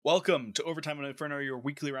Welcome to Overtime on Inferno, your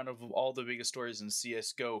weekly roundup of all the biggest stories in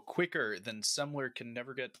CSGO, quicker than Semler can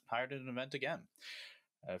never get hired at an event again.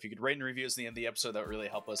 If you could rate and review us at the end of the episode, that would really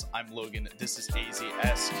help us. I'm Logan. This is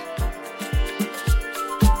AZ-esque.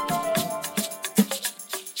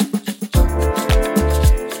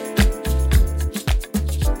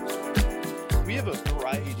 We have a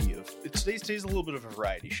variety of... Today's a little bit of a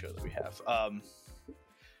variety show that we have.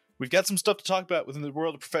 We've got some stuff to talk about within the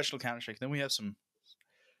world of professional Counter-Strike. Then we have some...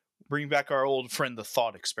 Bring back our old friend, the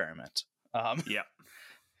thought experiment. Yeah.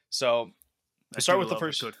 So we'll start with the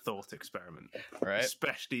first good thought experiment, right?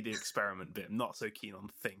 Especially the experiment bit. I'm not so keen on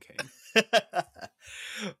thinking. All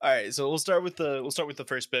right, so we'll start with the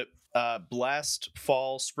first bit. Blast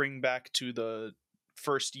fall spring back to the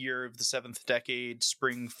first year of the seventh decade.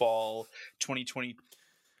 Spring fall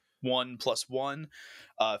 2021+1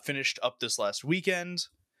 finished up this last weekend.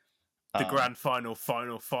 The grand final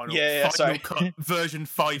yeah, final cut version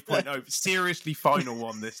 5.0. Seriously, final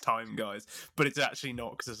one this time, guys. But it's actually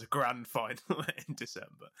not because there's a grand final in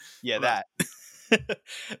December. Yeah, well,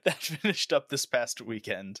 that finished up this past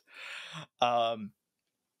weekend. Heroic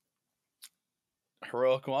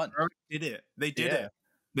won. Heroic did it. They did it.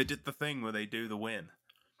 They did the thing where they do the win,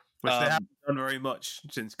 which they haven't done very much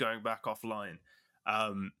since going back offline.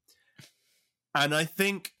 And I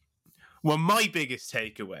think, well, my biggest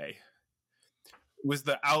takeaway was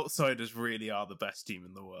that Outsiders really are the best team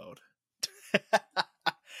in the world.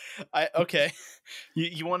 Okay.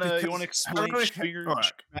 You want to explain?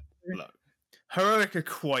 Look, Heroic are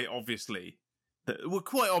quite obviously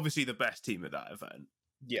the best team at that event.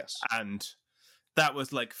 Yes, and that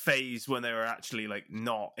was like FaZe when they were actually like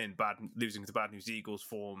not in losing to Bad News Eagles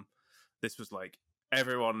form. This was like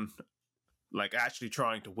everyone like actually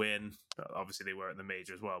trying to win. Obviously they were at the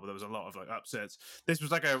major as well, but there was a lot of like upsets. This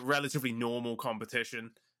was like a relatively normal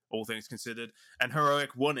competition, all things considered, and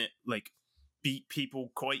Heroic won it, like beat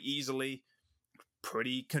people quite easily,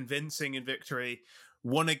 pretty convincing in victory.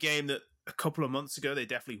 Won a game that a couple of months ago they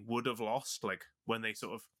definitely would have lost, like when they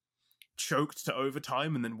sort of choked to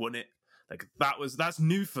overtime and then won it. Like that's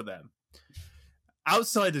new for them.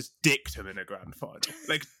 Outsiders dicked them in a grand final.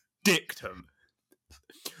 Like dicked them.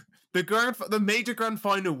 The major grand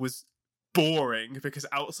final was boring because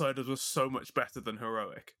Outsiders was so much better than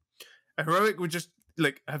Heroic. And Heroic would just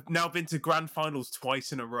like have now been to grand finals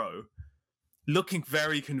twice in a row, looking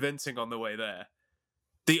very convincing on the way there.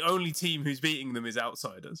 The only team who's beating them is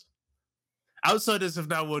Outsiders. Outsiders have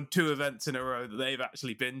now won 2 events in a row that they've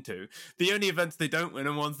actually been to. The only events they don't win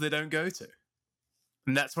are ones they don't go to.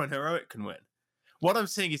 And that's when Heroic can win. What I'm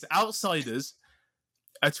saying is Outsiders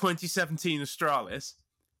are 2017 Astralis,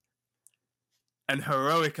 and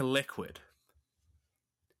Heroic are Liquid.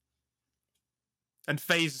 And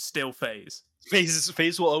FaZe is still FaZe.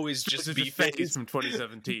 FaZe will always just be FaZe from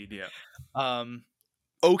 2017, yeah.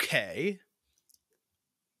 Okay. ...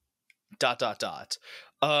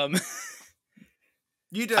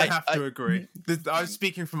 You don't have to agree. I'm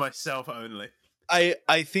speaking for myself only. I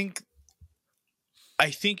think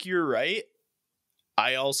you're right.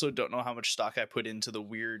 I also don't know how much stock I put into the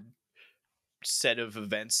weird set of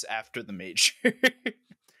events after the major.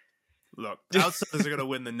 Look, Outsiders are going to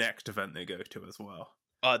win the next event they go to as well.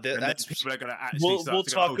 That's people are going to actually start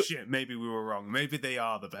to go, oh shit, maybe we were wrong. Maybe they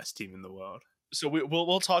are the best team in the world. So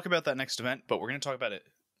we'll talk about that next event, but we're going to talk about it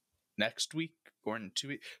next week or in 2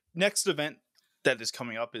 weeks. Next event that is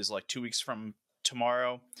coming up is like 2 weeks from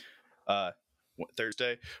tomorrow,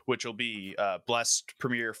 Thursday, which will be Blast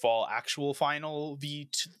Premier Fall Actual Final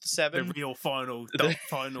V7. The real final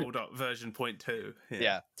version 0.2.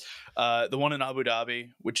 Yeah. The one in Abu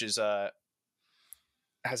Dhabi, which is has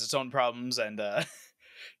its own problems, and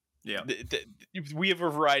yeah, we have a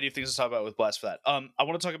variety of things to talk about with Blast for that. I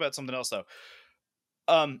want to talk about something else though.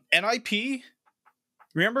 NIP.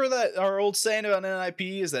 Remember that our old saying about NIP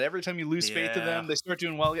is that every time you lose faith in them, they start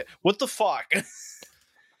doing well again. What the fuck?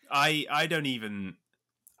 I don't even.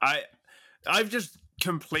 I've just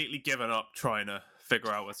completely given up trying to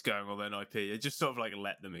figure out what's going on with NIP. I just sort of like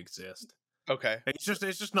let them exist. Okay. It's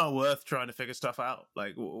just not worth trying to figure stuff out.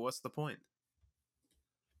 Like, what's the point?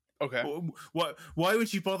 Okay. Why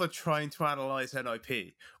would you bother trying to analyze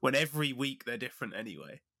NIP when every week they're different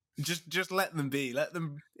anyway? Just let them be. Let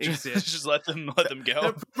them exist. Just let them go.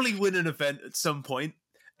 They'll probably win an event at some point,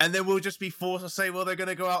 and then we'll just be forced to say, well, they're going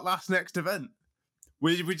to go out last next event.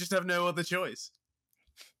 We just have no other choice.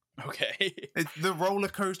 Okay. The roller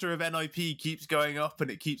coaster of NIP keeps going up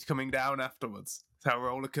and it keeps coming down afterwards. That's how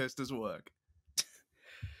roller coasters work.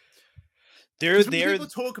 When people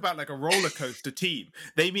talk about like a roller coaster team,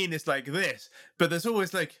 they mean it's like this, but there's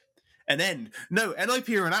always like an end. No, NIP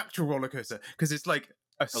are an actual roller coaster because it's like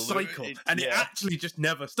a cycle, and it yeah. actually just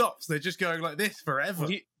never stops. They're just going like this forever.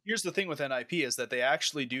 Here's the thing with NIP is that they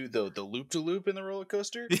actually do the loop-to-loop in the roller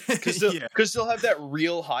coaster, because Yeah. they'll have that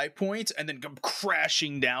real high point and then come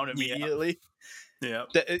crashing down immediately. Yeah.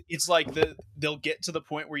 It's like they'll get to the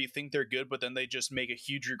point where you think they're good, but then they just make a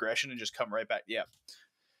huge regression and just come right back.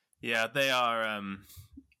 Yeah, they are.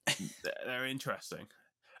 They're interesting.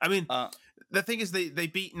 I mean, the thing is, they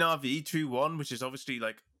beat Na'Vi 2-1, which is obviously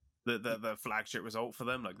like the flagship result for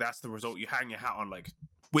them. Like that's the result you hang your hat on. Like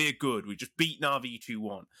we're good. We just beat Na'Vi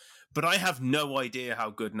 2-1. But I have no idea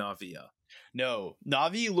how good Na'Vi are. No,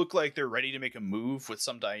 Na'Vi look like they're ready to make a move with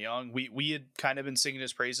Some Die Young. We had kind of been singing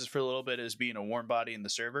his praises for a little bit as being a warm body in the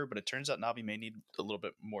server, but it turns out Na'Vi may need a little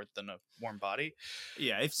bit more than a warm body.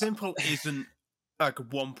 Yeah, if Simple isn't like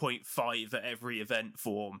 1.5 at every event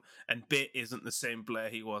form, and Bit isn't the same player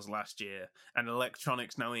he was last year, and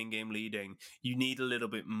Electronics now in-game leading, you need a little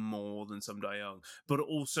bit more than Some Die Young. But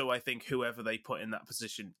also, I think whoever they put in that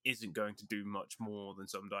position isn't going to do much more than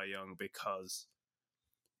Some Die Young because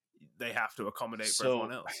they have to accommodate for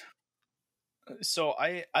everyone else. So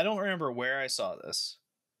I don't remember where I saw this.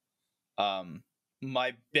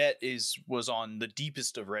 My bet was on the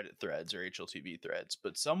deepest of Reddit threads or HLTV threads,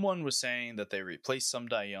 but someone was saying that they replaced Some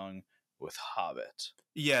Die Young with Hobbit.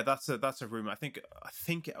 Yeah, that's a rumor. I think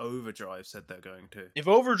Overdrive said they're going to. If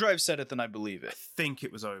Overdrive said it, then I believe it. I think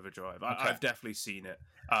it was Overdrive. Okay. I've definitely seen it.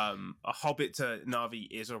 A Hobbit to Na'Vi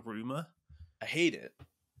is a rumor. I hate it,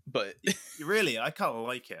 but really, I kind of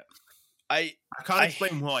like it. I can't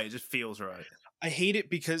explain why. It just feels right. I hate it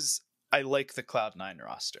because I like the Cloud9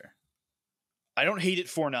 roster. I don't hate it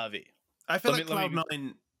for Na'Vi. I feel like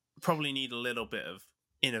Cloud9 probably need a little bit of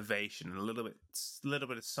innovation, a little bit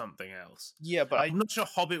of something else. Yeah, but I'm not sure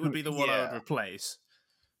Hobbit would be the one I would replace.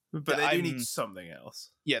 But they do need something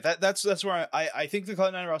else. Yeah, that's where I think the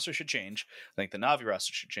Cloud9 roster should change. I think the Na'Vi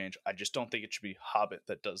roster should change. I just don't think it should be Hobbit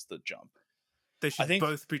that does the jump. They should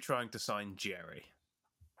both be trying to sign Jerry.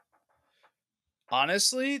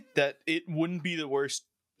 Honestly, that it wouldn't be the worst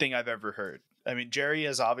thing I've ever heard. I mean, Jerry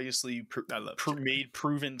has obviously made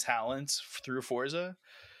proven talent through Forza.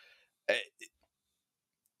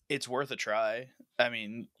 It's worth a try. I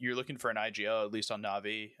mean, you're looking for an IGL, at least on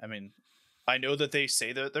Na'Vi. I mean, I know that they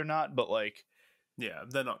say that they're not, but like... Yeah,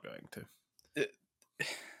 they're not going to.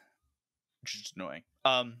 Which is annoying.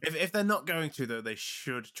 If they're not going to, though, they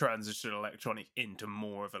should transition Electronic into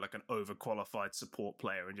more of an overqualified support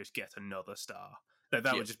player and just get another star.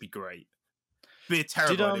 That would just be great. Be a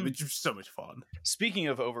terrible idea, but just so much fun. Speaking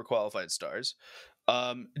of overqualified stars,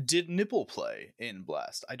 did Nipple play in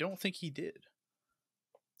Blast? I don't think he did.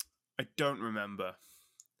 I don't remember.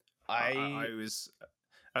 I was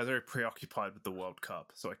very preoccupied with the World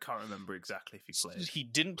Cup, so I can't remember exactly if he played. He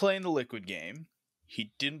didn't play in the Liquid game.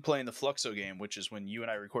 He didn't play in the Fluxo game, which is when you and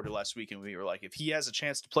I recorded last week, and we were like, if he has a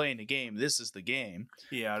chance to play in a game, this is the game.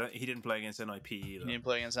 Yeah, he didn't play against NIP either. He didn't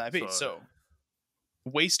play against NIP, so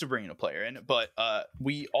waste of bringing a player in. But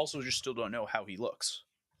we also just still don't know how he looks.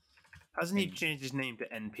 Hasn't he changed his name to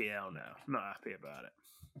NPL now? I'm not happy about it.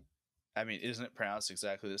 I mean, isn't it pronounced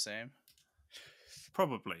exactly the same?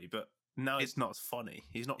 Probably, but now it's not as funny.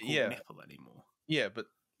 He's not called Nipple anymore. Yeah, but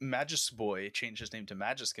Magis Boy changed his name to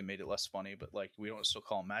Magisk and made it less funny, but like we don't still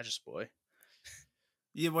call him Magis Boy.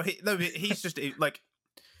 Yeah, well, he's just like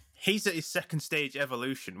he's at his second stage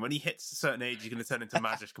evolution. When he hits a certain age, he's going to turn into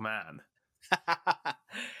Magisk Man,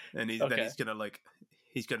 and then he's gonna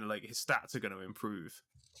his stats are going to improve.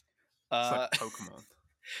 It's like Pokemon.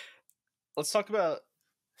 Let's talk about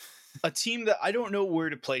a team that I don't know where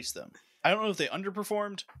to place them. I don't know if they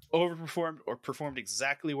underperformed, overperformed, or performed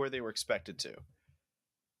exactly where they were expected to.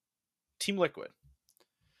 Team Liquid.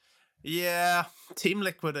 Yeah, Team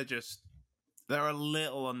Liquid they're a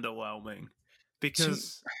little underwhelming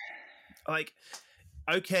because,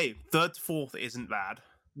 third, fourth isn't bad.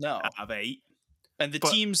 No, out of 8, and the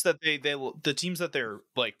teams that the teams that they're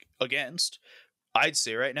like against, I'd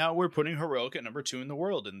say right now we're putting Heroic at number 2 in the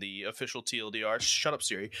world in the official TLDR. Shut up,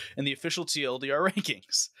 Siri. In the official TLDR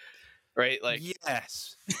rankings, right? Like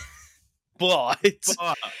yes. But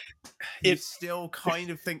you still kind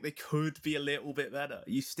of think they could be a little bit better.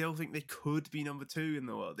 You still think they could be number 2 in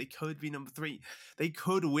the world. They could be number 3. They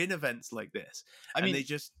could win events like this. I mean,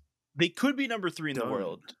 they could be number 3 in the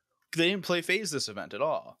world. They didn't play FaZe this event at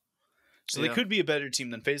all. So they could be a better team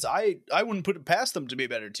than FaZe. I wouldn't put it past them to be a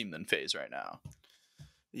better team than FaZe right now.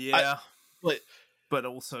 Yeah. But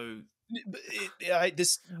also... I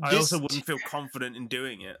also wouldn't feel confident in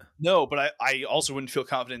doing it. No, but I also wouldn't feel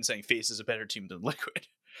confident in saying FaZe is a better team than Liquid.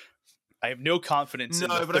 I have no confidence.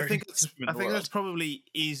 No, but I think that's probably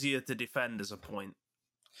easier to defend as a point.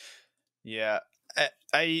 Yeah,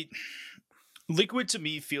 I Liquid to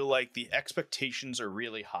me feel like the expectations are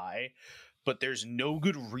really high, but there's no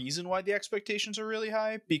good reason why the expectations are really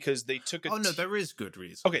high because they took a Oh no, there is good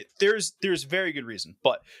reason. okay, there's very good reason,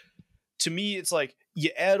 but to me it's like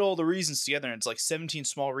you add all the reasons together and it's like 17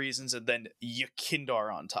 small reasons and then you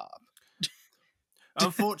Kindar on top.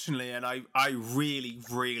 Unfortunately, and I really,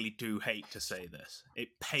 really do hate to say this.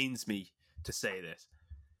 It pains me to say this.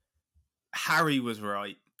 Harry was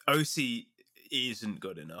right. OC isn't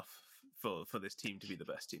good enough for this team to be the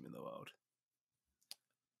best team in the world.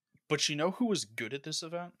 But you know who was good at this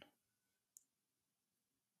event?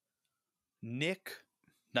 Nick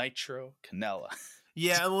Nitro Canella.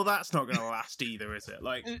 Yeah, well, that's not going to last either, is it?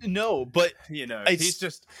 Like, no, but you know, it's, he's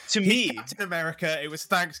just to me Captain America. It was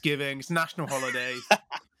Thanksgiving. It's national holiday.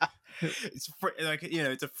 It's like, you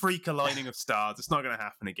know, it's a freak aligning of stars. It's not going to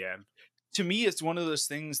happen again. To me, it's one of those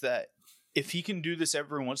things that if he can do this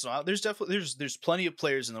every once in a while, there's plenty of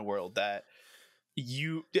players in the world that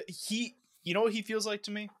you know what he feels like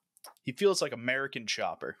to me? He feels like American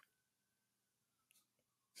Chopper.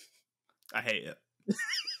 I hate it.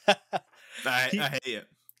 I hate it.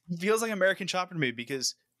 He feels like American Chopper to me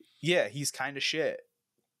because, yeah, he's kind of shit.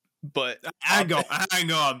 But hang on.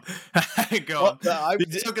 Well,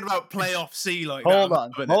 you're talking about playoff C, like hold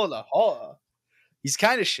on. He's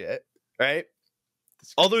kind of shit, right?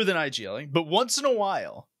 Other than IGLing, but once in a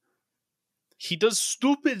while, he does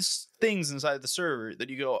stupid things inside the server that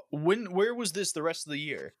you go, where was this the rest of the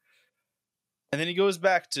year? And then he goes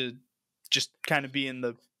back to just kind of being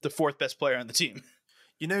the fourth best player on the team.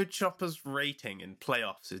 You know, Chopper's rating in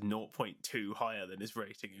playoffs is 0.2 higher than his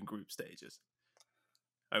rating in group stages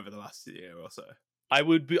over the last year or so. I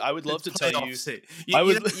would love to tell you.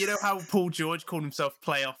 You know how Paul George called himself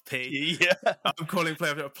Playoff P? Yeah. I'm calling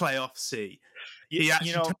Playoff C. He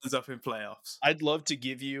actually turns up in playoffs. I'd love to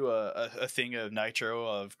give you a thing of Nitro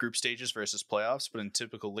of group stages versus playoffs, but in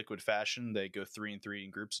typical Liquid fashion, they go 3-3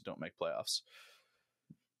 in groups and don't make playoffs.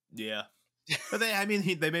 Yeah. But they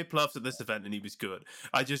made playoffs at this event and he was good.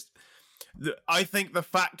 I think the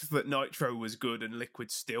fact that Nitro was good and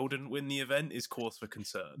Liquid still didn't win the event is cause for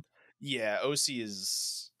concern. Yeah, OC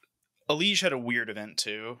is... Elige had a weird event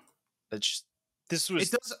too.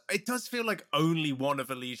 It does feel like only one of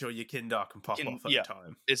Elige or Yakindar can pop off at a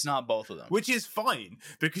time. It's not both of them. Which is fine,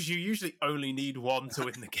 because you usually only need one to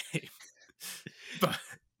win the game.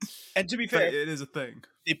 And to be fair, it is a thing.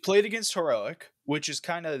 They played against Heroic, which is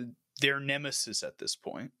kind of their nemesis at this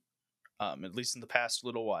point. At least in the past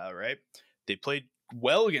little while, right? They played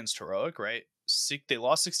well against Heroic, right? They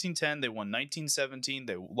lost 16-10, they won 19-17,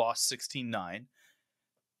 they lost 16-9.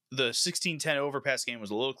 The 16-10 overpass game was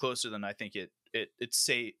a little closer than I think it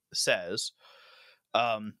says.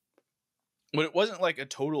 But it wasn't like a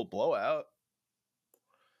total blowout.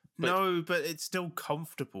 No, but it's still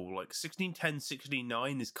comfortable. Like 16-10,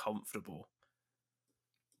 16-9 is comfortable.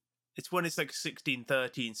 It's when it's like 16-13,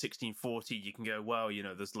 16-40, you can go, well, you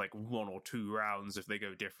know, there's like 1 or 2 rounds if they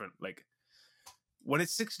go different. Like when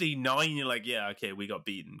it's 16-9, you're like, yeah, okay, we got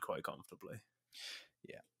beaten quite comfortably.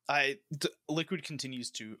 Yeah. Liquid continues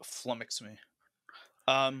to flummox me.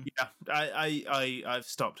 I've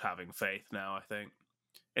stopped having faith now. I think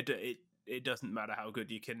it doesn't matter how good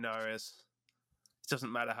Yakindar is. It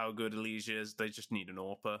doesn't matter how good Elige is. They just need an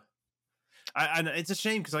AWPer. And it's a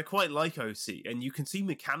shame because I quite like OC, and you can see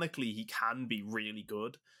mechanically he can be really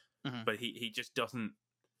good, but he just doesn't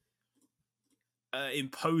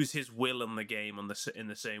impose his will on the game in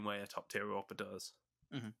the same way a top tier AWPer does.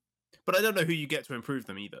 Mm-hmm. But I don't know who you get to improve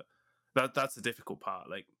them either. That's the difficult part.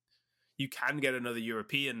 Like, you can get another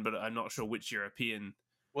European, but I'm not sure which European.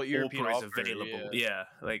 What European is available? Yeah,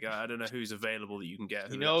 like I don't know who's available that you can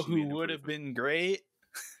get. You know who would have been great?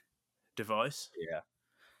 Device. Yeah.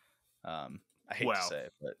 I hate to say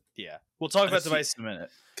it, but yeah, we'll talk about Device in a minute.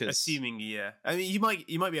 Assuming, yeah, I mean, you might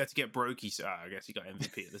be able to get Brokey. So I guess he got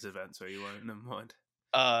MVP at this event, so you won't. Never mind.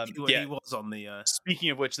 He was on the. Speaking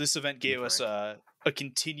of which, this event gave us a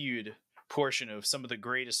continued portion of some of the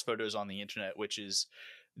greatest photos on the internet, which is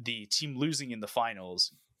the team losing in the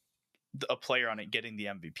finals, a player on it getting the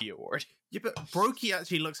MVP award. Yeah, but Brokey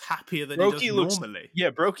actually looks happier than he does normally.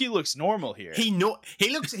 Yeah, Brokey looks normal here. He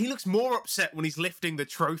looks more upset when he's lifting the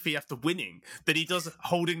trophy after winning than he does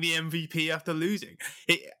holding the MVP after losing.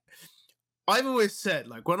 I've always said,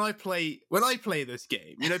 like, when I play this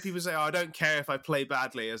game, you know, people say, oh, I don't care if I play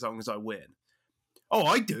badly as long as I win. Oh,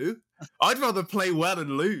 I do. I'd rather play well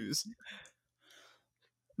and lose.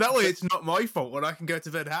 That way it's not my fault when I can go to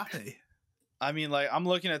bed happy. I mean, like, I'm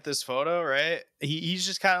looking at this photo, right? He's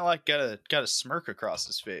just kind of like got a smirk across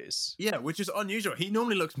his face. Yeah, which is unusual. He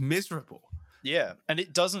normally looks miserable. Yeah, and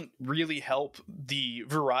it doesn't really help the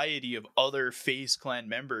variety of other FaZe clan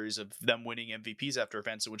members of them winning MVPs after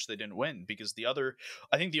events in which they didn't win, because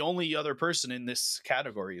I think the only other person in this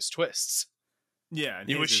category is Twists, Yeah, and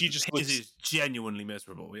in which he just his looks is genuinely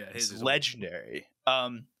miserable. Yeah, his is awful. legendary.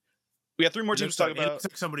 We have three more teams to talk It about. looks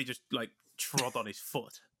like somebody just like trod on his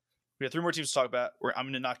foot. We have three more teams to talk about. I'm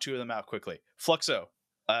going to knock two of them out quickly. Fluxo,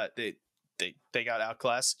 they got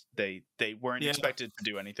outclassed. They weren't expected to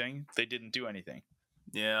do anything. They didn't do anything.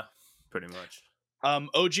 Yeah, pretty much.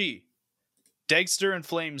 OG, Dagster and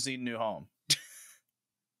Flames need a new home.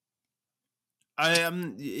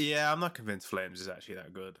 I'm not convinced Flames is actually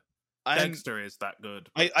that good. Dagster is that good.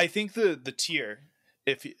 I think the tier,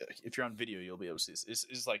 if you're on video, you'll be able to see this,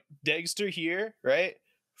 is like Dagster here, right?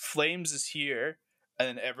 Flames is here, and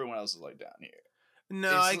then everyone else is like down here. No,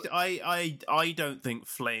 I don't think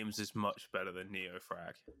Flames is much better than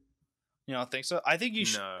Neofrag. You don't think so? I think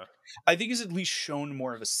No. I think he's at least shown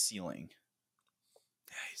more of a ceiling.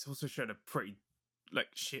 Yeah, he's also shown a pretty like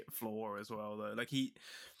shit floor as well, though. Like he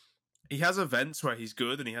has events where he's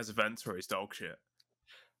good, and he has events where he's dog shit,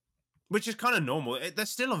 which is kind of normal. They're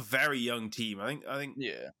still a very young team. I think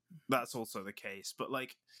yeah, that's also the case. But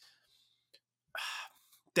like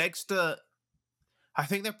Dagster, I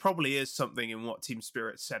think there probably is something in what Team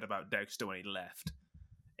Spirit said about Dagster when he left,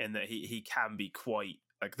 in that he can be quite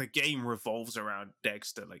like the game revolves around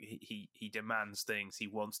Dagster. Like he demands things. He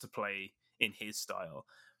wants to play in his style,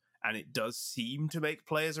 and it does seem to make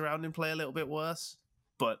players around him play a little bit worse.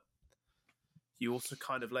 But you also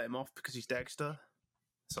kind of let him off because he's Dagster.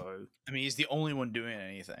 So I mean, he's the only one doing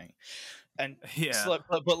anything, and yeah,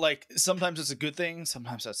 but like sometimes it's a good thing,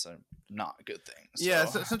 sometimes that's a not good thing. So. Yeah,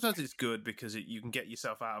 sometimes it's good because you can get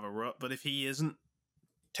yourself out of a rut. But if he isn't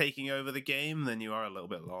taking over the game, then you are a little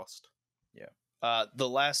bit lost. Yeah. The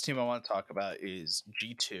last team I want to talk about is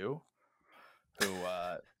G2, who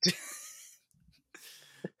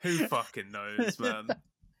who fucking knows, man.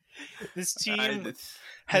 This team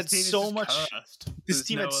had so much. This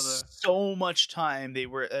team had so much time. They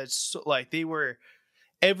were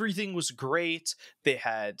everything was great. They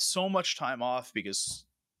had so much time off because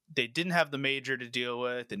they didn't have the major to deal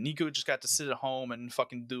with, and Nico just got to sit at home and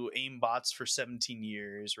fucking do aimbots for 17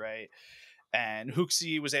 years, right? And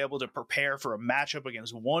HooXi was able to prepare for a matchup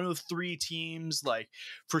against one of three teams like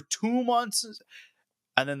for 2 months,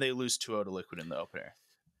 and then they lose 2-0 to Liquid in the opener.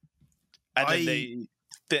 And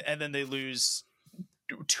then they lose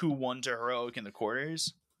 2-1 to Heroic in the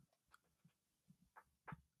quarters.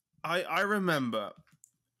 I remember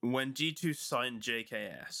when G2 signed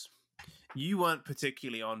JKS, you weren't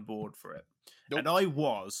particularly on board for it. Nope. And I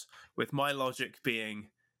was, with my logic being,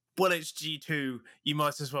 well, it's G2, you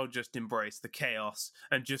might as well just embrace the chaos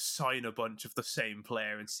and just sign a bunch of the same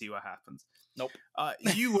player and see what happens. Nope.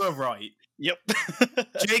 You were right. Yep.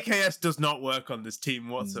 JKS does not work on this team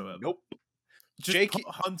whatsoever. Nope. Just put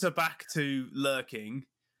Hunter back to lurking,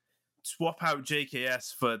 swap out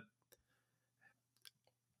JKS for,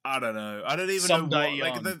 I don't know. I don't even know what.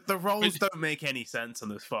 Like the roles don't make any sense on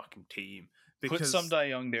this fucking team. Because put Sumdai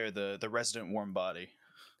Young there, the resident warm body.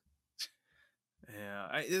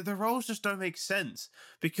 Yeah, the roles just don't make sense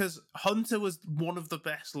because Hunter was one of the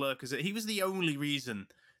best lurkers. He was the only reason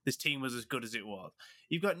this team was as good as it was.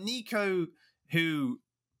 You've got Nico, who,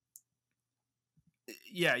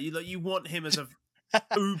 yeah, you want him as a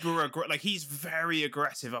uber like he's very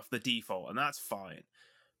aggressive off the default, and that's fine.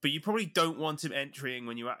 But you probably don't want him entering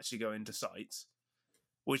when you actually go into sites,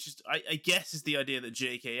 which is, I guess, is the idea that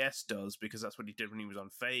JKS does because that's what he did when he was on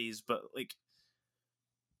FaZe. But like,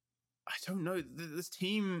 I don't know. This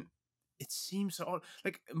team, it seems so odd.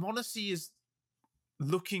 Like m0NESY is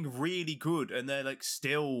looking really good, and they're like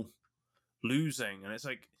still losing, and it's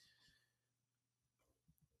like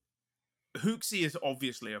HooXi is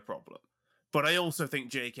obviously a problem, but I also think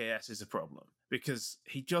JKS is a problem because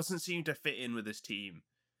he doesn't seem to fit in with this team.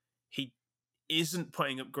 He isn't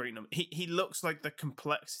putting up great numbers. He looks like the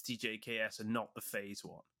complexity JKS and not the FaZe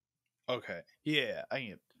one. Okay, yeah,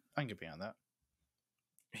 I can get behind that.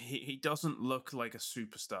 He doesn't look like a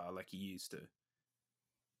superstar like he used to,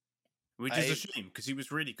 which is a shame because he was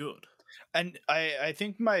really good. And I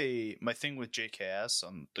think my thing with JKS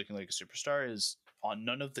on looking like a superstar is on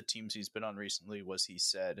none of the teams he's been on recently was he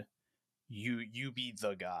said, you be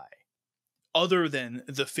the guy, other than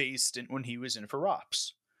the FaZe stint when he was in for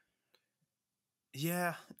ROPS.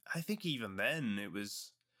 Yeah, I think even then it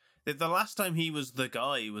was the last time he was the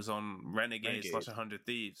guy was on Renegade / 100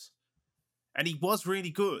 Thieves. And he was really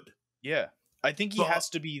good. Yeah. I think he But- has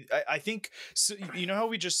to be. I think so, you know how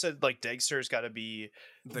we just said like Dagster's got to be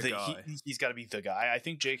The guy. He's got to be the guy. I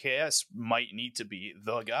think JKS might need to be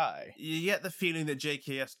the guy. You get the feeling that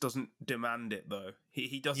JKS doesn't demand it though.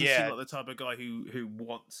 He doesn't Yeah. seem like the type of guy who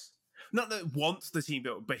wants, not that wants the team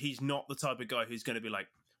built, but he's not the type of guy who's going to be like,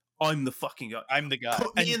 I'm the fucking guy. I'm the guy.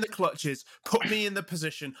 Put me in the clutches. Put me in the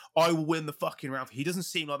position. I will win the fucking round. He doesn't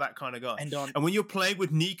seem like that kind of guy. And when you're playing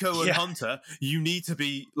with Nico and Yeah. Hunter, you need to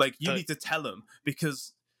be like, you need to tell them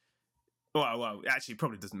because, well, actually, it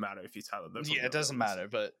probably doesn't matter if you tell them. Yeah, it doesn't matter.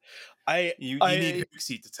 But you I need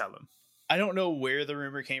Hooksy to tell them. I don't know where the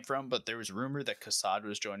rumor came from, but there was rumor that Kassad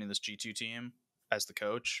was joining this G2 team as the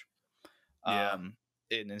coach. Yeah.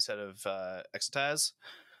 Instead of Exataz.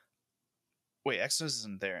 Wait, Exataz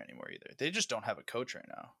isn't there anymore either. They just don't have a coach right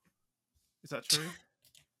now. Is that true?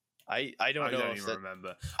 I don't I know don't if even that,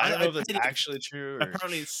 remember. I don't know if think that's actually true. Or...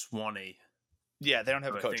 Apparently, it's Swanee. Yeah, they don't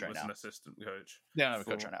have who a I coach think right was now. an assistant coach. They don't have a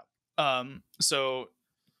coach right now. So,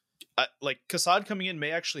 like Kassad coming in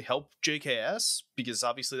may actually help JKS because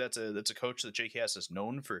obviously that's a coach that JKS is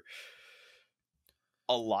known for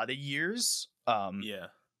a lot of years. Yeah.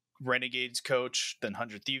 Renegades coach, then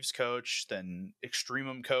 100 Thieves coach, then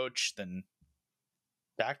Extremum coach, then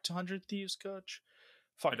back to 100 Thieves coach.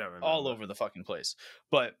 I don't remember. All over the fucking place.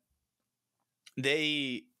 But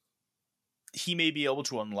he may be able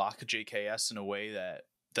to unlock JKS in a way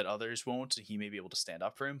that others won't, and he may be able to stand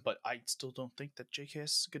up for him, but I still don't think that JKS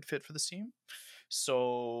is a good fit for this team.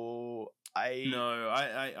 So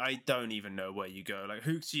I don't even know where you go. Like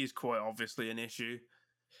Hooksy is quite obviously an issue.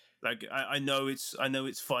 Like I know it's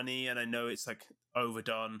funny and I know it's like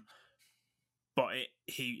overdone, but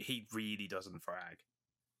he really doesn't frag.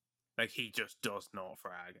 Like he just does not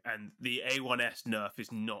frag, and the A1S nerf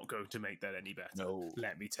is not going to make that any better. No.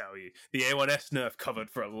 Let me tell you, the A1S nerf covered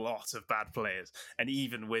for a lot of bad players, and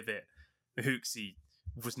even with it, Hooksy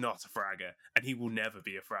was not a fragger, and he will never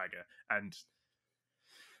be a fragger. And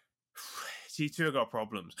G2 have got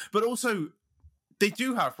problems, but also they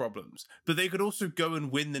do have problems. But they could also go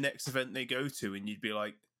and win the next event they go to, and you'd be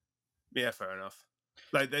like, yeah, fair enough.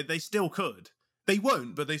 Like they still could. They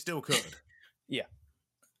won't, but they still could. Yeah.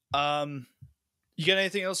 You got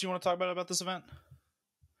anything else you want to talk about this event?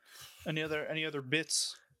 Any other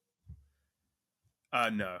bits?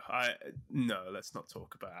 No. Let's not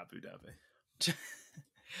talk about Abu Dhabi.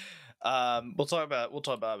 We'll talk about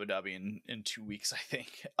Abu Dhabi in 2 weeks, I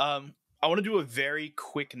think. I want to do a very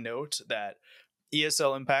quick note that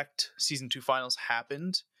ESL Impact Season 2 finals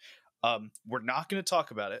happened. We're not going to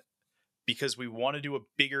talk about it because we want to do a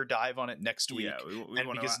bigger dive on it next week. Yeah, we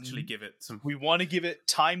want to actually give it some... We want to give it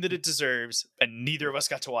time that it deserves, and neither of us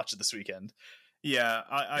got to watch it this weekend. Yeah,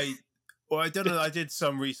 I don't know. I did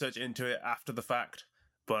some research into it after the fact,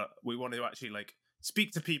 but we want to actually like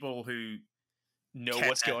speak to people who know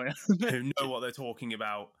what's going on, who know what they're talking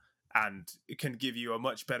about, and can give you a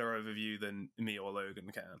much better overview than me or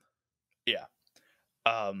Logan can. Yeah.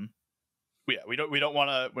 We don't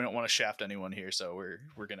want to shaft anyone here, so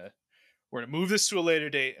we're gonna move this to a later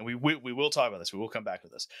date, and we will talk about this. We will come back to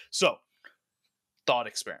this. So, thought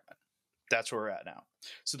experiment. That's where we're at now.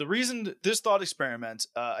 So the reason this thought experiment,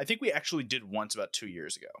 I think we actually did once about 2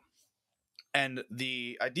 years ago, and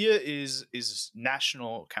the idea is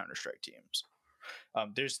national Counter-Strike teams.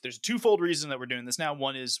 There's a twofold reason that we're doing this now.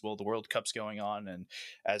 One is, well, the World Cup's going on, and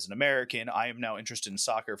as an American, I am now interested in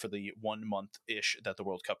soccer for the 1 month-ish that the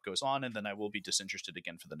World Cup goes on, and then I will be disinterested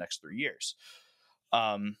again for the next 3 years.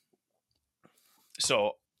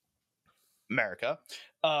 So America.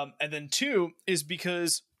 And then two is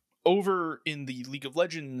because over in the League of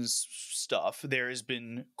Legends stuff, there has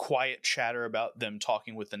been quiet chatter about them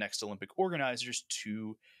talking with the next Olympic organizers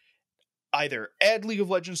to either add League of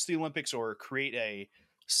Legends to the Olympics or create a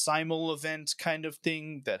simul event kind of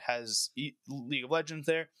thing that has League of Legends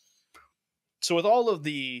there. So with all of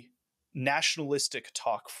the nationalistic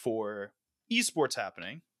talk for esports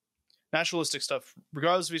happening, nationalistic stuff,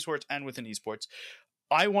 regardless of esports and within esports,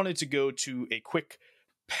 I wanted to go to a quick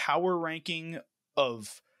power ranking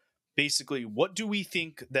of basically what do we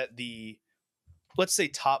think that the, let's say,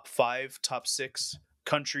 top 5, top 6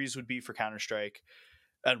 countries would be for Counter-Strike,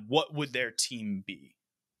 and what would their team be?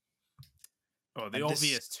 Oh, the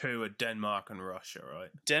obvious two are Denmark and Russia, right?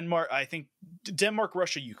 Denmark, I think Denmark,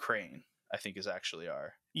 Russia, Ukraine, I think is actually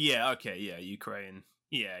our... Yeah, okay, yeah, Ukraine.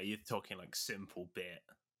 Yeah, you're talking like simple bit.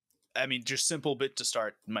 I mean, just simple bit to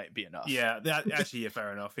start might be enough. Yeah, that actually, yeah,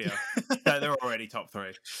 fair enough. Yeah, they're already top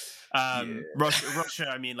 3. Russia.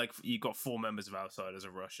 I mean, like you got 4 members of Outsiders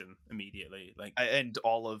are Russian immediately, like, and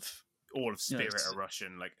all of Spirit are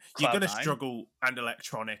Russian. Like Cloud9. you're gonna struggle, and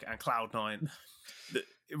Electronic and Cloud9.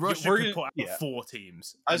 Russia we're could gonna- put out yeah. 4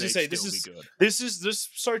 teams. I was and gonna say they'd this still is be good. this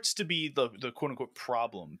starts to be the quote unquote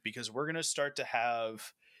problem, because we're gonna start to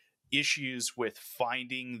have issues with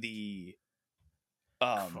finding the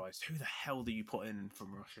Christ, who the hell do you put in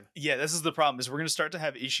from Russia? yeah, this is the problem, is we're gonna start to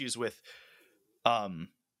have issues with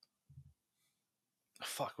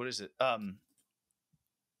fuck, what is it?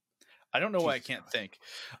 I don't know why I Jesus can't Christ. think.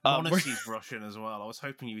 Monarchy's Russian as well. I was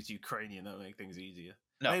hoping he was Ukrainian. That would make things easier.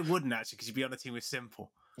 No. It wouldn't actually, because you'd be on a team with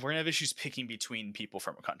Simple. We're gonna have issues picking between people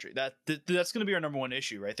from a country. That's gonna be our number one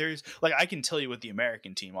issue, right? There's like, I can tell you what the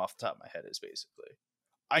American team off the top of my head is, basically.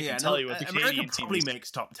 I can tell you what the America Canadian team probably is. makes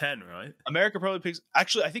top 10, right? America probably picks.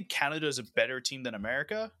 Actually, I think Canada is a better team than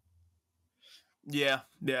America, Yeah,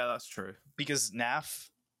 that's true. because NAF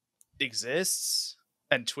exists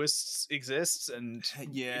and Twists exists, and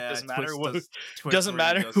Yeah, it doesn't matter Twist doesn't really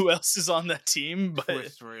matter does- who else is on that team. But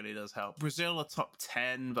Twist really does help. Brazil are top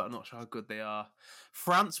 10, but I'm not sure how good they are.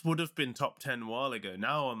 France would have been top 10 a while ago.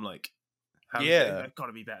 Now I'm like, Yeah. they've got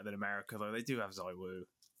to be better than America, though. They do have Zaiwu.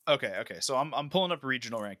 okay, so I'm pulling up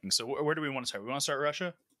regional rankings. So where do we want to start? We want to start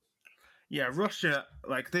Russia. Yeah, Russia,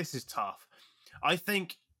 like, this is tough. I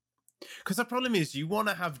think, because the problem is, you want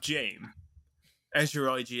to have James as your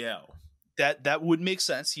IGL. That would make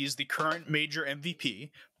sense. He is the current major MVP,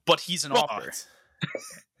 but he's an offer.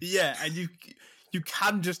 Yeah, and you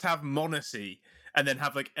can just have Monacy and then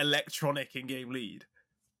have, like, Electronic in-game lead.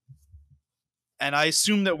 And I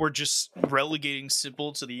assume that we're just relegating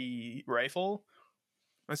Simple to the rifle.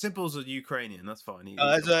 My Simple's a Ukrainian, that's fine.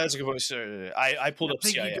 That's a good voice. I pulled up I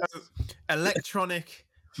think you CIS. go Electronic,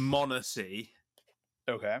 Monacy,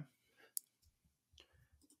 Okay.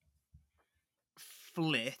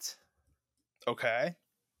 Flit. Okay.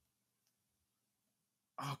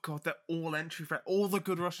 Oh god, they're all entry frag. All the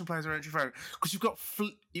good Russian players are entry frag because you've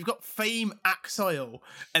got Fame, Axile,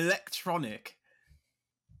 Electronic,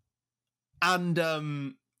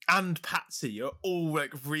 and Patsy are all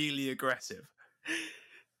like really aggressive.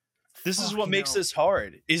 This is what Fucking makes hell. this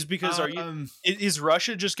hard. Is because is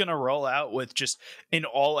Russia just gonna roll out with just an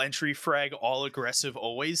all entry frag, all aggressive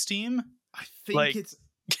always team? I think like- it's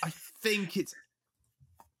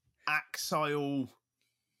Axile,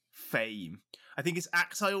 Fame. I think it's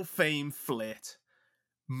Axile, Fame, Flit,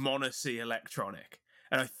 Monacy, Electronic,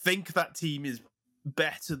 and I think that team is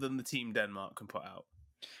better than the team Denmark can put out.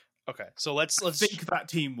 Okay, so let's I think that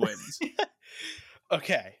team wins.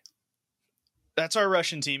 okay. That's our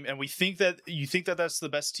Russian team, and you think that that's the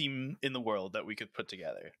best team in the world that we could put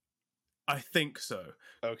together. I think so.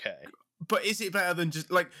 Okay. But is it better than just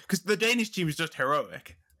like because the Danish team is just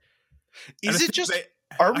heroic? And I Is it think just? they-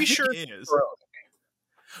 Are I we think sure? it is.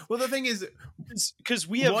 Well, the thing is, Because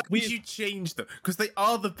we why have. would you change them? Because they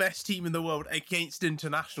are the best team in the world against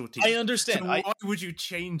international teams. I understand. So why would you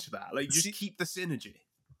change that? Like, just See- keep the synergy.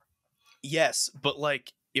 Yes, but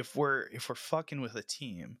like if we're fucking with a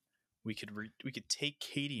team, we could take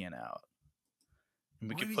Cadian out, and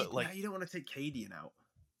we Why could would put you, like, you don't want to take Cadian out,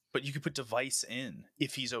 but you could put Device in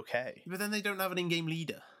if he's okay. but then they don't have an in-game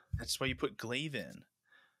leader. That's why you put Glaive in,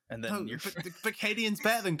 and then No, you're. but Cadian's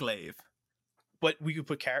better than Glaive. But we could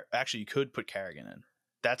put actually you could put Carrigan in.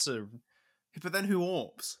 That's a But then who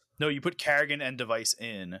AWPs? no. You put Carrigan and Device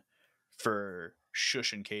in for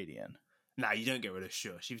Shush and Cadian. Nah, you don't get rid of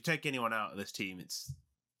Shush. If you take anyone out of this team, it's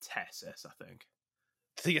Tessus, I think.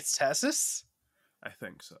 I think it's Tessus. I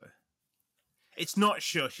think so. It's not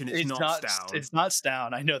Shush and it's not Stown. It's not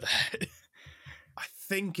Stown. I know that. I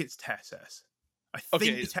think it's Tessus. I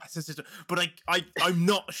Okay. think Tessus is, but I'm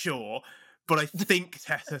not sure. But I think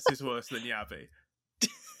Tessus is worse than Yabi.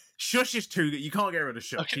 Shush is too good. You can't get rid of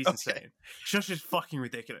Shush. Okay, He's okay. insane. Shush is fucking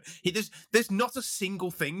ridiculous. There's not a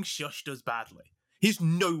single thing Shush does badly. He has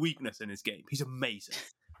no weakness in his game. He's amazing.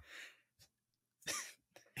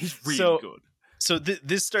 He's really good. So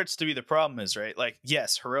this starts to be the problem, is right. Like,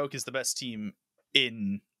 yes, Heroic is the best team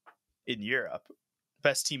in Europe,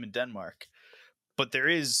 best team in Denmark, but there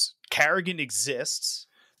is Carrigan exists.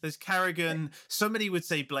 There's Carrigan. Somebody would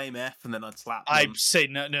say blame F, and then I'd slap them. I say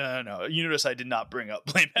no. You notice I did not bring up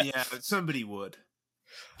Blame F. Yeah, but somebody would.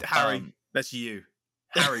 Harry, Um, that's you.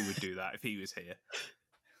 Harry would do that if he was here.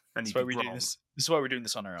 And That's he'd why be we're doing wrong. this. This is why we're doing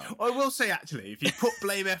this on our own. I will say, actually, if you put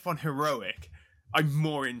Blame F on Heroic, I'm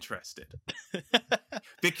more interested.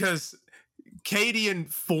 Because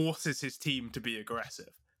Cadian forces his team to be aggressive.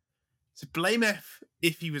 So Blame F,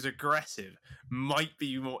 if he was aggressive, might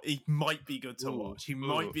be good to Ooh, watch. He ooh.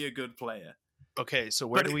 might be a good player. Okay, so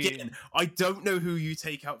where But do we? again, I don't know who you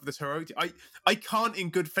take out for this Heroic team. I can't in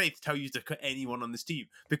good faith tell you to cut anyone on this team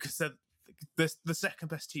because they're the second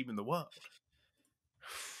best team in the world.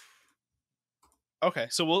 Okay,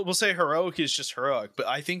 so we'll say heroic is just heroic, but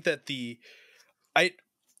I think that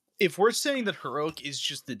if we're saying that heroic is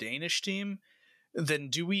just the Danish team,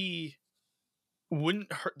 then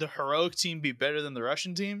wouldn't the heroic team be better than the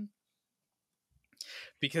Russian team? I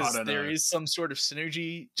Because don't there know. is some sort of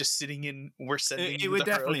synergy just sitting in. We're sending It you would the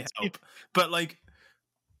definitely heroic help, team. but like,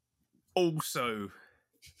 also,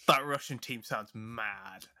 that Russian team sounds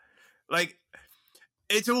mad. Like,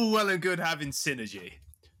 it's all well and good having synergy,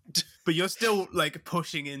 but you're still like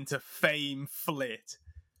pushing into Fame, Flit,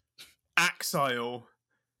 Axile,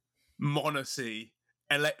 Monacy,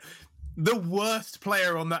 the worst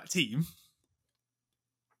player on that team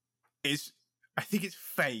is, I think it's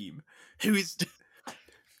Fame, who is,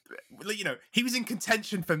 you know, he was in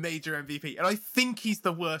contention for major MVP, and I think he's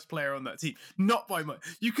the worst player on that team. Not by much.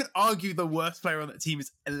 You could argue the worst player on that team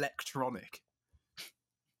is Electronic.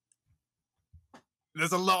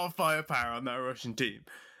 There's a lot of firepower on that Russian team.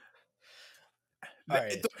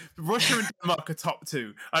 Right. Russia and Denmark are top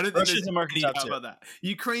two. I don't think Russia there's and Denmark are any top doubt two. about that.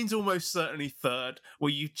 Ukraine's almost certainly third,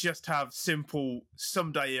 where you just have simple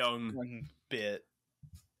Someday Young. One bit,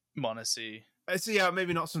 Monacy. So yeah,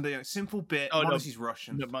 maybe not Someday Young. Simple Bit. Oh, no. Monacy's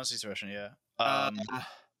Russian. No, Monacy's Russian. Yeah.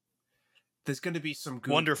 There's going to be some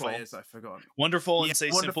good Wonderful. players I've forgotten. Wonderful Yeah, and say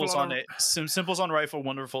Wonderful simples on on it. Simples on rifle.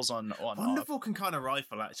 Wonderful's on Wonderful can kind of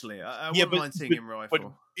rifle actually. I Yeah, wouldn't mind seeing him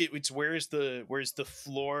rifle. But it's where's the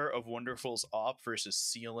floor of Wonderful's op versus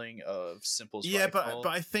ceiling of Simple's rifle? but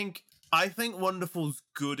I think Wonderful's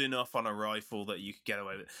good enough on a rifle that you could get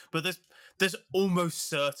away with it. But there's almost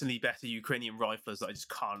certainly better Ukrainian riflers that I just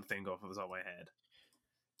can't think of off the top of my head.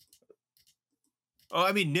 Oh,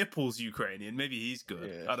 I mean, Nipple's Ukrainian. Maybe he's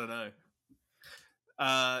good. Yeah. I don't know.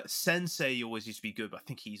 Sensei always used to be good, but I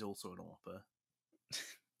think he's also an AWPer.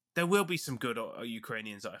 There will be some good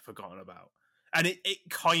Ukrainians that I've forgotten about. And it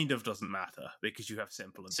kind of doesn't matter because you have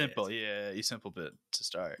Simple and Simple, Bit. yeah, you Simple Bit to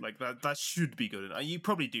start. Like that should be good. You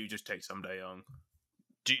probably do just take Someday Young.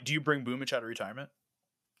 Do you bring Boomich out of retirement?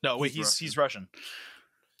 No, wait, he's Russian.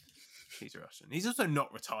 He's Russian. He's also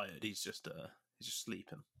not retired. He's just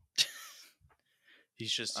sleeping.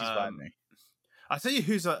 he's vibing. I tell you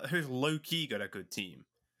who's low key got a good team. It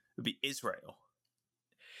would be Israel.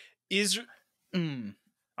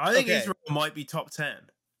 I think Israel might be top 10.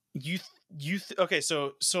 Okay,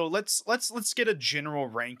 so let's get a general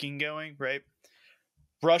ranking going, right?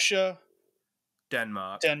 Russia,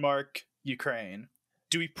 Denmark, Ukraine.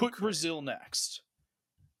 Do we put Brazil next?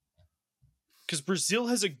 Because Brazil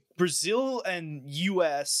and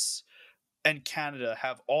US and Canada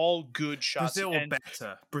have all good shots. Brazil are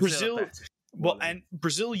better. Brazil better. Well, and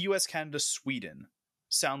Brazil, US, Canada, Sweden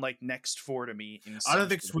sound like next four to me. I don't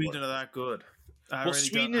think Sweden are that good.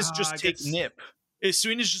 Sweden is just take Nip.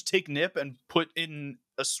 Sweden is just take Nip and put in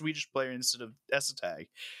a Swedish player instead of Esatag.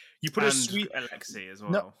 You put a Alexei as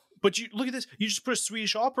well. No, but you look at this. You just put a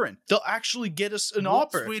Swedish opera in. They'll actually get us an what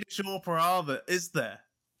opera. Swedish opera is there?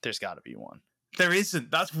 There's got to be one. There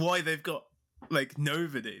isn't. That's why they've got like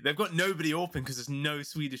nobody. They've got nobody open because there's no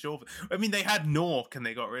Swedish open. I mean, they had Nork and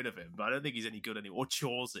they got rid of him, but I don't think he's any good anymore. Or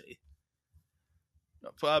Chauzy.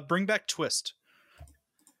 Bring back Twist.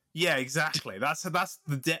 Yeah, exactly. That's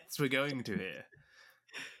the depths we're going to here.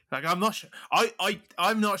 Like, I'm not sure.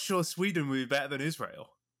 I'm not sure Sweden would be better than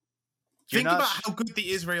Israel. Think about how good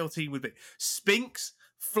the Israel team would be. Spinks,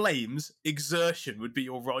 Flames, Exertion would be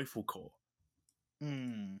your rifle corps.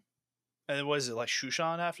 And what is it, like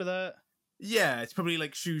Shushan after that? Yeah, it's probably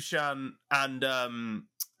like Shushan and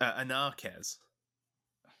Anarquez.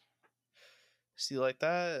 See, like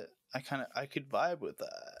that, I could vibe with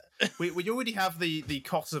that. we already have the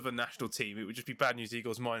Kosovo national team. It would just be Bad News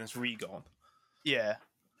Eagles minus Regon. Yeah.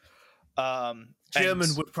 German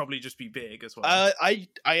would probably just be big as well. I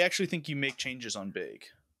actually think you make changes on big.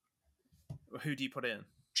 Who do you put in?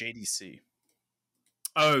 JDC.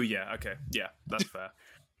 Oh yeah, okay, yeah, that's fair.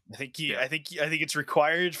 I think it's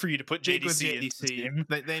required for you to put JDC. In the team.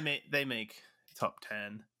 They make top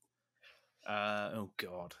 10. Oh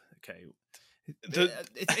god, okay.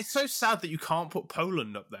 It's so sad that you can't put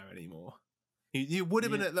Poland up there anymore. You would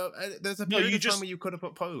have been. There's a period of time where you could have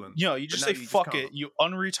put Poland. You just say fuck it. You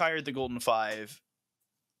unretired the Golden Five,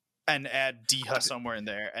 and add Diha somewhere in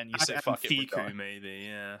there, and you say fuck it. Fiku maybe,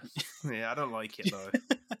 yeah, yeah. I don't like it though.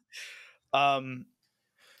 Oh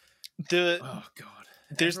god,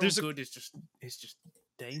 there's good. It's just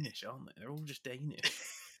Danish, aren't they? They're all just Danish.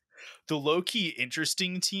 The low key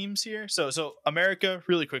interesting teams here. So America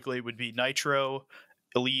really quickly would be Nitro,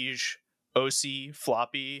 Elige, OC,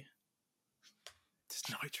 Floppy. Does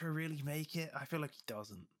Nitro really make it? I feel like he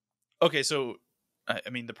doesn't. Okay, so I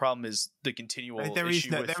mean, the problem is the continual There is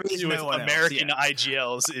issue no- with, there is with no one else, American yeah.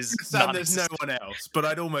 IGLs is Sam, there's no non-existent. one else, but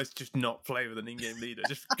I'd almost just not play with an in-game leader.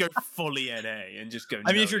 Just go fully NA and just go.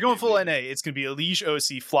 I mean, no if you're going in-game full leader. NA, it's going to be Elige,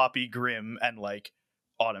 OC, Floppy, Grim, and like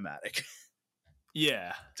automatic.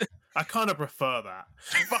 Yeah, I kind of prefer that.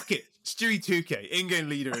 Fuck it, Stewie 2K in-game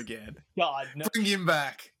leader again. God no. Bring him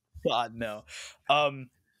back. God no.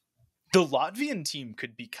 The Latvian team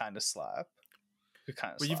could be kind of slap.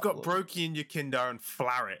 Well, you've got Brokey and Yakindar and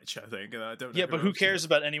Flarich, I think, and I don't know. Yeah, but who cares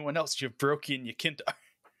about anyone else? You have Brokey and Yakindar.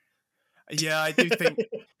 Yeah, I do think.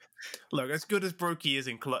 Look, as good as Brokey is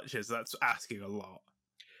in clutches, that's asking a lot.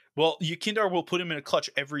 Well, Yakindar will put him in a clutch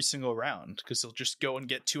every single round because he'll just go and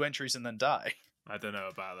get 2 entries and then die. I don't know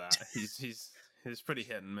about that. He's pretty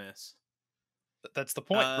hit and miss. That's the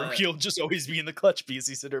point. Brokey will just always be in the clutch because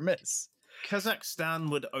he's hit or miss. Kazakhstan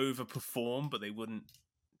would overperform, but they wouldn't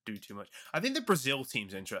do too much. I think the Brazil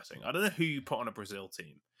team's interesting. I don't know who you put on a Brazil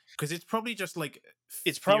team because it's probably just like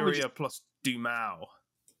It's probably Furia plus Dumao.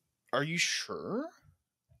 Are you sure?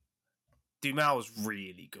 Dumao's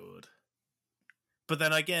really good, but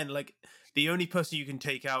then again, like the only person you can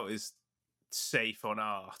take out is safe on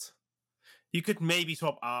Art. You could maybe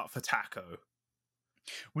swap Art for Taco.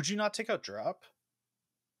 Would you not take out Drop?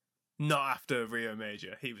 Not after Rio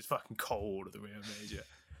Major. He was fucking cold at the Rio Major.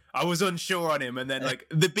 I was unsure on him, and then like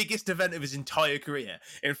the biggest event of his entire career,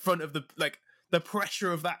 in front of the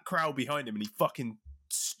pressure of that crowd behind him, and he fucking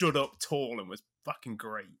stood up tall and was fucking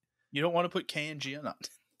great. You don't want to put K and G on that.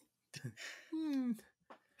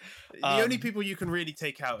 The only people you can really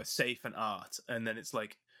take out are Safe and Art, and then it's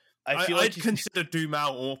like I'd consider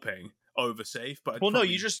Dumao Orping over Safe, but no,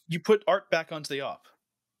 you put Art back onto the op.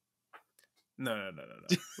 No.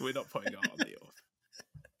 We're not putting Art on the AWP.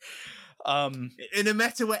 Um, In a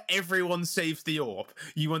meta where everyone saves the AWP,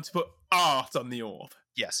 you want to put Art on the AWP.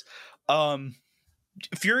 Yes.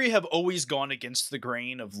 Fury have always gone against the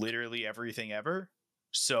grain of literally everything ever,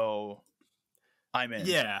 so I'm in.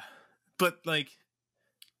 Yeah, but like,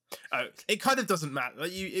 it kind of doesn't matter.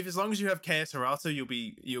 Like, if as long as you have KS Harato,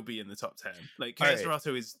 you'll be in the top 10. Like KS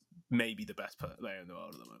Harato is maybe the best player in the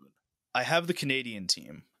world at the moment. I have the Canadian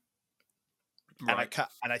team. Right.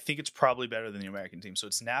 And I think it's probably better than the American team. So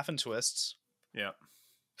it's Naf and Twists. Yeah.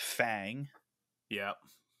 Fang. Yeah.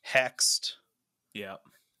 Hexed. Yeah.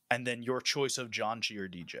 And then your choice of John G or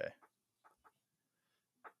DJ.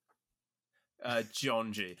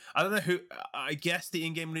 John G. I don't know who. I guess the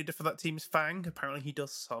in-game leader for that team is Fang. Apparently, he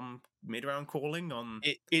does some mid-round calling on.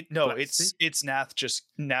 It's Naf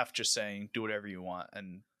just saying do whatever you want,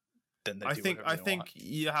 and then they do whatever they want.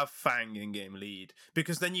 you have Fang in-game lead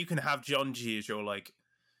because then you can have John G as your like.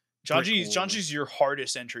 John G's your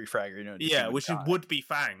hardest entry fragger. You know, yeah, which it would be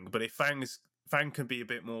Fang, but if Fang can be a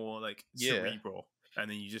bit more like cerebral,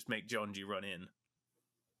 and then you just make John G run in.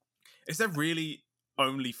 Is there really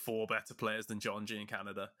only 4 better players than John G in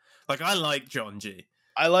Canada? Like, I like John G.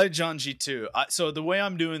 I like John G too. So the way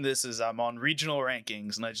I'm doing this is I'm on regional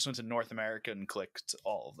rankings, and I just went to North America and clicked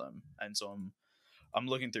all of them, and so I'm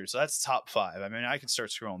looking through. So that's top 5. I mean, I could start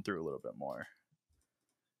scrolling through a little bit more.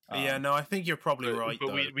 Yeah, no, I think you're probably right.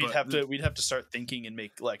 But we'd have to start thinking and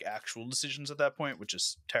make like actual decisions at that point, which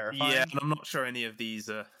is terrifying. Yeah, and I'm not sure any of these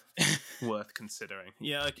are worth considering.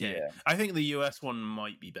 Yeah, okay. Yeah. I think the US one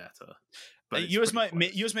might be better. But US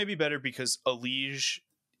may be better because Elige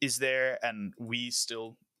is there, and we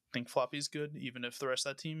still think Floppy's good, even if the rest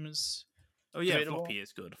of that team is. Oh yeah, debatable. Floppy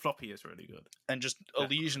is good. Floppy is really good. And just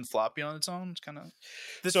Elige and Floppy on its own, it's kind of.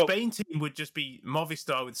 The Spain team would just be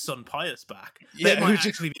Movistar with Sun Pius back. Yeah, they might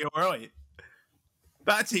actually be all right.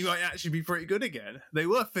 That team might actually be pretty good again. They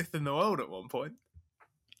were 5th in the world at one point.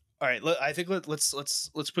 All right, I think let's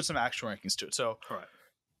put some actual rankings to it. So, all right,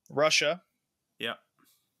 Russia. Yeah.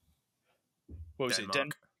 What was Denmark.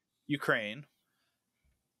 it? Ukraine.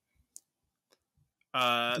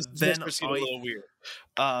 Then a little weird.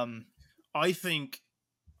 I think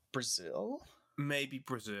Brazil, maybe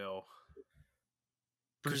Brazil,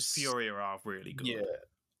 because Furia are really good. Yeah,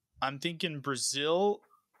 I'm thinking Brazil,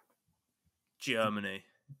 Germany,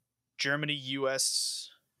 US,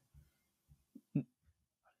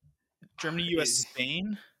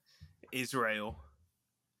 Spain, Israel.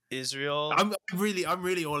 I'm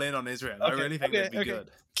really all in on Israel. Okay, I really think they'd be good.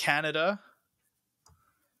 Canada.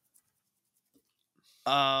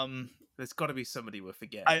 There's got to be somebody we're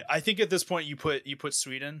forgetting. I think at this point you put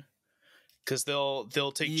Sweden, because they'll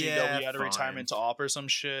take JW out of retirement to op or some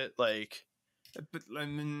shit like. But I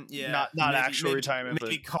mean, yeah, not maybe, actual retirement.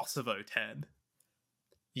 Maybe Kosovo 10.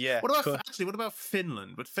 Yeah. What about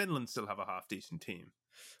Finland? Would Finland still have a half decent team?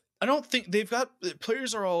 I don't think they've got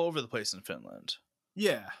players are all over the place in Finland.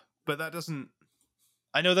 Yeah, but that doesn't.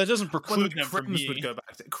 I know that doesn't Well, preclude them from Crims would being. go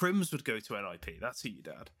back. Crims would go to NIP. That's who you'd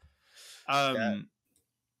add. Yeah.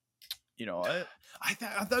 You know what?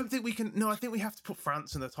 I don't think we can. No, I think we have to put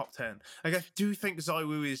France in the top 10. Like, I do think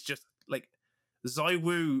ZywOo is just like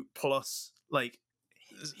ZywOo plus like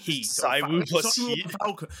Heat. ZywOo plus Heat?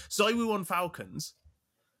 ZywOo on Falcons.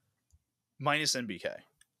 Minus NBK.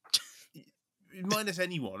 Minus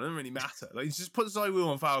anyone, it doesn't really matter. Like, just put ZywOo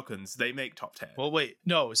on Falcons, they make top 10. Well, wait,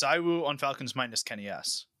 no, ZywOo on Falcons minus Kenny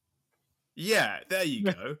S. Yeah, there you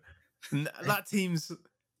go. that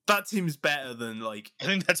team's better than like. I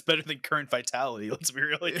think that's better than current Vitality. Let's be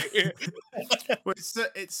really clear. Well,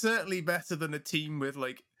 it's certainly better than a team with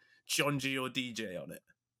like John G or DJ on it.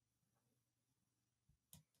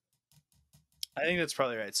 I think that's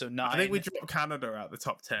probably right. So 9. I think we drop Canada out the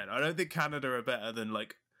top 10. I don't think Canada are better than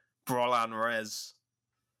like Brolan Rez.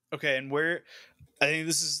 Okay, and where I think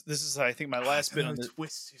this is I think my last bit on the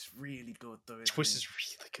Twist is really good though. Twist is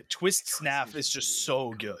really good. Twist Snap is just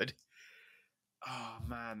so good. Oh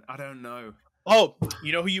man, I don't know. Oh,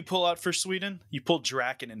 you know who you pull out for Sweden? You pull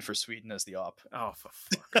Draken in for Sweden as the op. Oh, for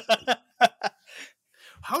fuck's sake.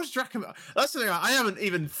 How's Draken? That's the thing. I haven't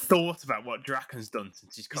even thought about what Draken's done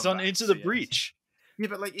since he's come He's on back Into to the CS. Breach. Yeah,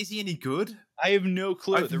 but like, is he any good? I have no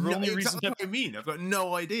clue. The only reason Exactly what I mean. I've got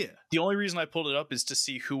no idea. the only reason I pulled it up is to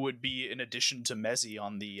see who would be in addition to Messi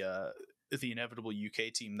on the inevitable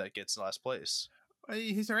UK team that gets last place.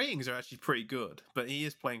 His ratings are actually pretty good, but he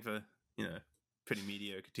is playing for pretty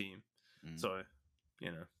mediocre team. So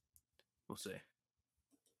we'll see.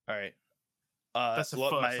 All right. That's the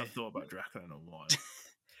first I've thought about Draken in a while.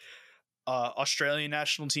 Australian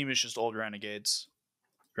national team is just old Renegades.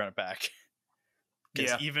 Run it back.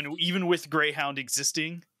 Because Yeah. even with Greyhound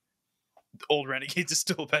existing, old Renegades is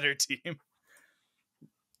still a better team.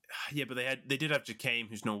 Yeah, but they did have Jakame,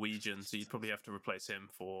 who's Norwegian, so you'd probably have to replace him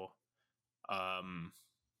for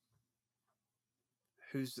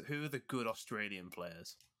who are the good Australian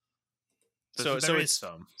players? So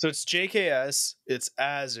it's JKS, it's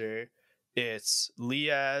Azure, it's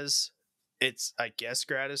Liaz, it's I guess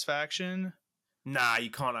Gratisfaction. Nah, you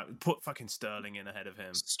can't put fucking Sterling in ahead of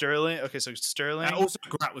him. Sterling. Okay, so Sterling. And also,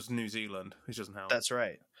 Grat was New Zealand, which doesn't help. That's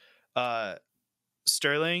right.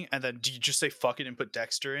 Sterling, and then do you just say fuck it and put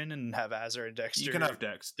Dexter in and have Azure and Dexter? You can have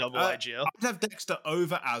Dexter. Double IGL. I'd have Dexter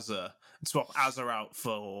over Azure and swap Azure out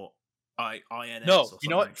for INS. No, or you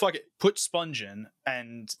know what? something. Fuck it. Put Sponge in,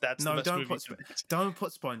 and that's No, the best don't movie put you can make. Don't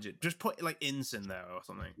put Sponge in. Just put like Ince in there or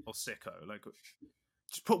something, or Sicko. Like,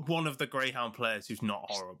 just put one of the Greyhound players who's not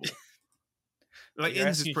horrible. Like You're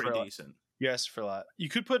Ince is asking pretty for a lot. decent. Yes, for a lot. You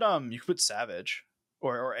could put Savage,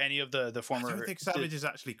 or any of the former. I don't think Savage is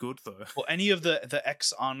actually good though. Well, any of the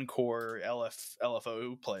ex Encore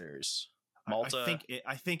LFO players. Malta.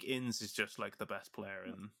 I think Ince is just like the best player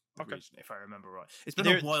in the region, if I remember right. It's been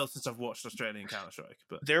They're- a while since I've watched Australian Counter Strike,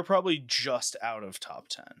 but They're probably just out of top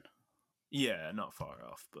 10. yeah, not far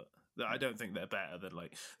off. But I don't think they're better than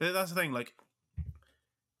like. That's the thing. Like,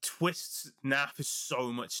 Twist's NAF is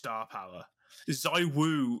so much star power.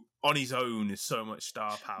 ZywOo on his own is so much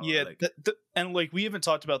star power. Yeah, like, and like we haven't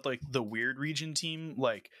talked about like the weird region team,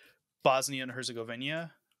 like Bosnia and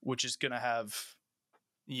Herzegovina, which is gonna have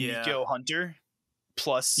Nico Hunter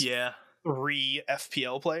plus 3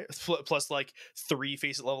 FPL players plus like 3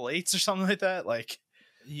 face at level 8s or something like that. Like,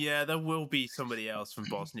 yeah, there will be somebody else from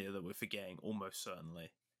Bosnia that we're forgetting, almost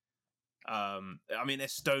certainly. I mean,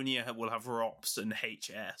 Estonia will have ROPS and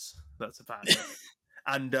HS. That's about it.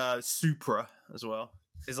 And Supra as well.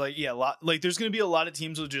 it's like there's gonna be a lot of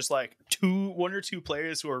teams with just like 1 or 2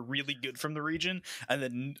 players who are really good from the region, and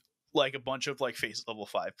then like a bunch of like face level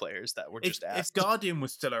 5 players that were just asked. If Guardian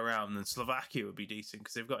was still around, then Slovakia would be decent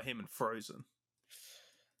because they've got him and Frozen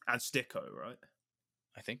and Sticko, right?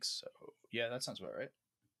 I think so. Yeah, that sounds about right.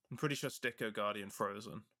 I'm pretty sure Sticko, Guardian,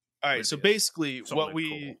 Frozen. All right, so basically what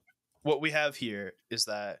we have here is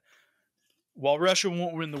that while Russia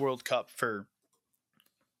won't win the World Cup for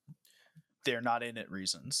they're not in it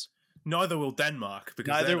reasons, neither will Denmark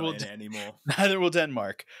because they're not in it anymore. Neither will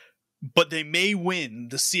Denmark, but they may win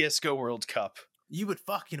the CS:GO World Cup. You would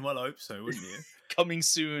fucking well hope so, wouldn't you? Coming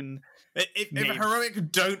soon. If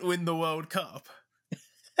Heroic don't win the World Cup,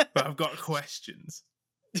 but I've got questions.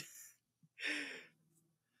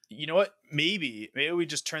 You know what? Maybe we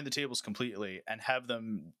just turn the tables completely and have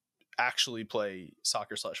them actually play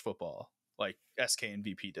soccer/football like SK and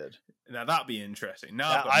VP did. Now that'd be interesting.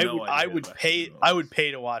 I would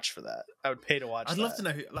pay to watch for that. I would pay to watch. I'd love to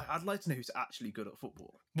know I'd like to know who's actually good at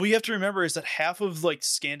football. What you have to remember is that half of like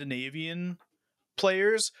Scandinavian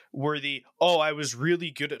players were I was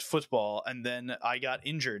really good at football and then I got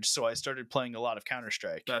injured, so I started playing a lot of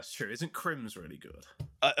Counter-Strike. That's true. Isn't Crims really good?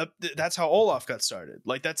 That's how Olaf got started.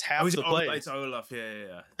 Like, that's half the players. It's Olaf,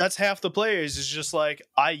 yeah. That's half the players. Is just like,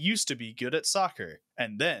 I used to be good at soccer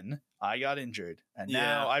and then I got injured and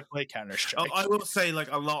now I play Counter-Strike. I will say,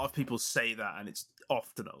 like, a lot of people say that and it's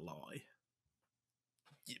often a lie.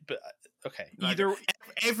 But okay, like,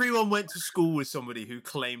 everyone went to school with somebody who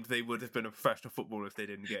claimed they would have been a professional footballer if they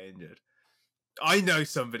didn't get injured. I know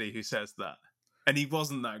somebody who says that, and he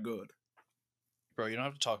wasn't that good. Bro, you don't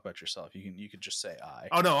have to talk about yourself. You could just say I.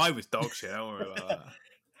 Oh no, I was dog shit. Don't worry about that.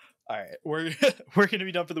 All right, we're gonna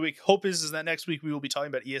be done for the week. Hope is that next week we will be talking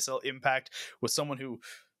about ESL Impact with someone who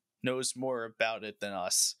knows more about it than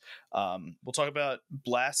us. We'll talk about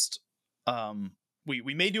Blast.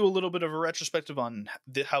 We may do a little bit of a retrospective on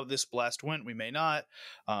how this Blast went. We may not,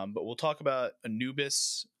 but we'll talk about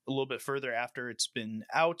Anubis a little bit further after it's been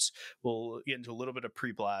out. We'll get into a little bit of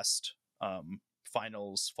pre-Blast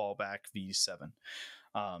finals fallback V7.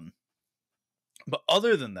 But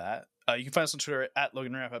other than that, you can find us on Twitter at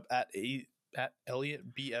Logan Wrap-Up, at Elliot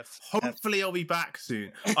BF. Hopefully I'll be back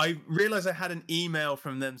soon. I realized I had an email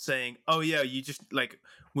from them saying, oh yeah, you just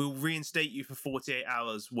we'll reinstate you for 48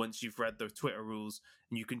 hours once you've read the Twitter rules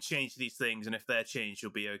and you can change these things, and if they're changed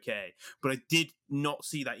you'll be okay. But I did not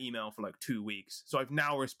see that email for 2 weeks, so I've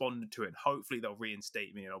now responded to it. Hopefully they'll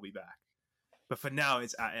reinstate me and I'll be back. But for now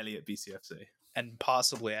it's at Elliot BCFC. And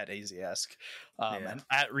possibly at AZESC, and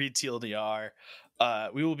at Reed TLDR.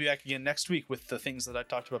 We will be back again next week with the things that I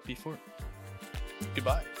talked about before.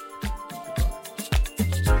 Goodbye.